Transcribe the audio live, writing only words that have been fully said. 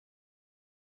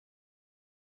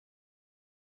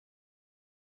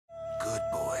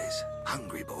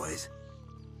hungry boys.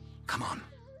 Come on.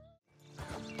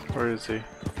 Where is he?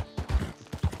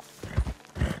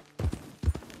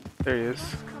 There he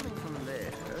is. Coming from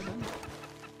there.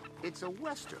 It's a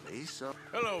westerly, so...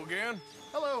 Hello again.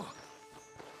 Hello.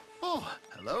 Oh,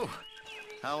 hello.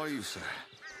 How are you, sir?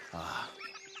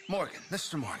 Morgan,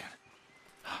 Mr. Morgan.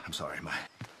 I'm sorry,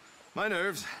 my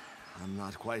nerves. I'm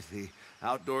not quite the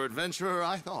outdoor adventurer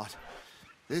I thought.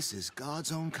 This is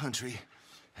God's own country,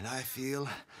 and I feel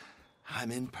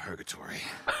I'm in purgatory.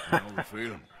 How the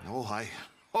feeling? Oh, I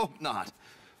hope not.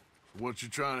 What you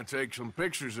trying to take some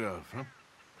pictures of, huh?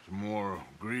 Some more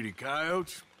greedy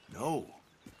coyotes? No.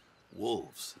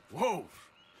 Wolves. Wolves?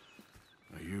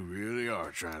 Now, you really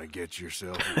are trying to get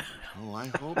yourself in. Oh, I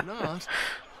hope not.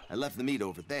 I left the meat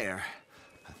over there.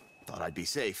 I thought I'd be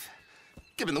safe.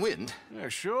 Given the wind. Yeah,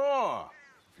 sure.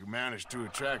 If you manage to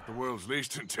attract the world's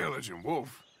least intelligent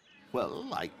wolf. Well,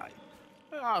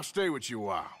 I'll stay with you a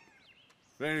while.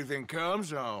 If anything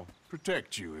comes, I'll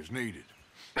protect you as needed.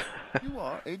 You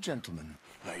are a gentleman.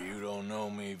 Now, you don't know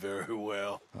me very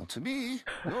well. Well, to me,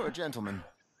 you're a gentleman.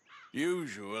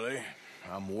 Usually,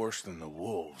 I'm worse than the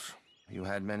wolves. You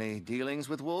had many dealings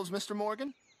with wolves, Mr.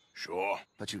 Morgan? Sure.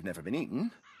 But you've never been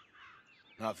eaten.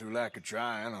 Not through lack of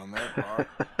trying on their part.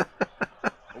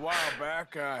 A while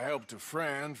back, I helped a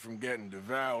friend from getting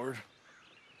devoured.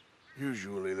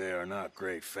 Usually, they are not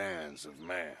great fans of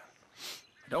man.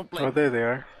 Don't blame Oh, there they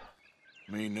are.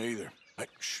 Me neither. Hey,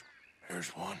 shh.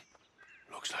 There's one.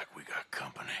 Looks like we got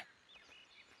company.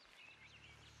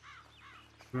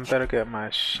 I better get my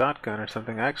shotgun or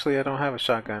something. Actually, I don't have a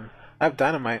shotgun. I have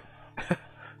dynamite.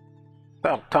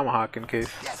 Tomahawk in case.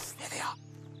 Yes, there they are.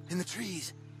 In the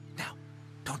trees. Now,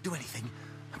 don't do anything.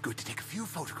 I'm going to take a few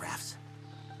photographs.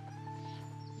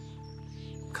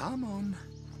 Come on.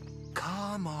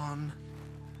 Come on.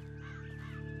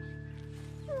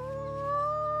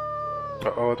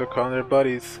 Uh-oh, they're calling their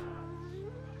buddies.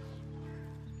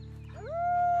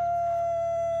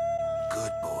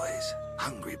 Good boys.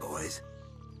 Hungry boys.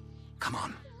 Come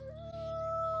on.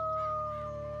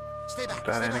 Stay back.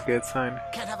 That Stay ain't a back. good sign.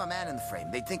 Can't have a man in the frame.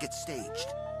 They'd think it's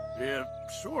staged. It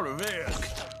sort of is.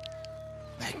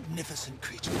 Magnificent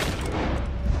creature.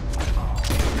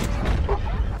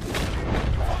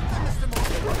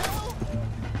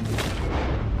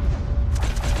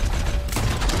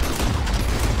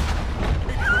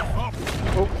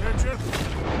 Oh. Attention.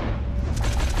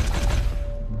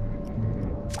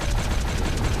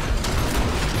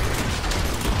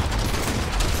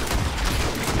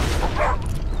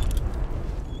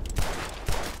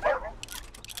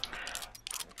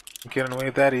 Getting away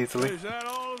that easily. Is that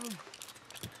all of them?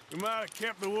 We might have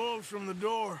kept the wolves from the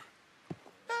door.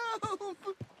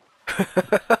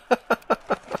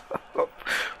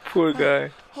 Poor guy.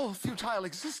 Whole futile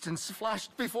existence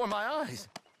flashed before my eyes.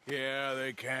 Yeah,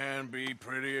 they can be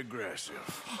pretty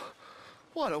aggressive.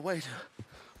 What a way to...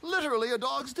 Literally a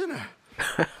dog's dinner.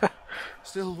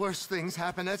 Still worse things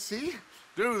happen at sea.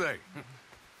 Do they?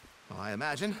 Well, I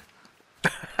imagine.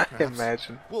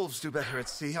 Imagine. Wolves do better at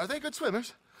sea. Are they good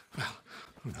swimmers? Well,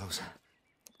 who knows?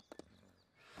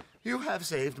 You have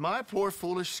saved my poor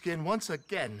foolish skin once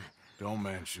again. Don't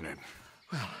mention it.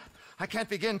 Well, I can't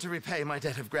begin to repay my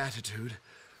debt of gratitude.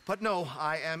 But no,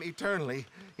 I am eternally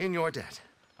in your debt.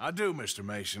 I do, Mr.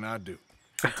 Mason, I do.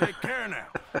 You take care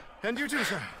now. And you too,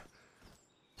 sir.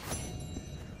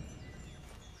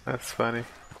 That's funny.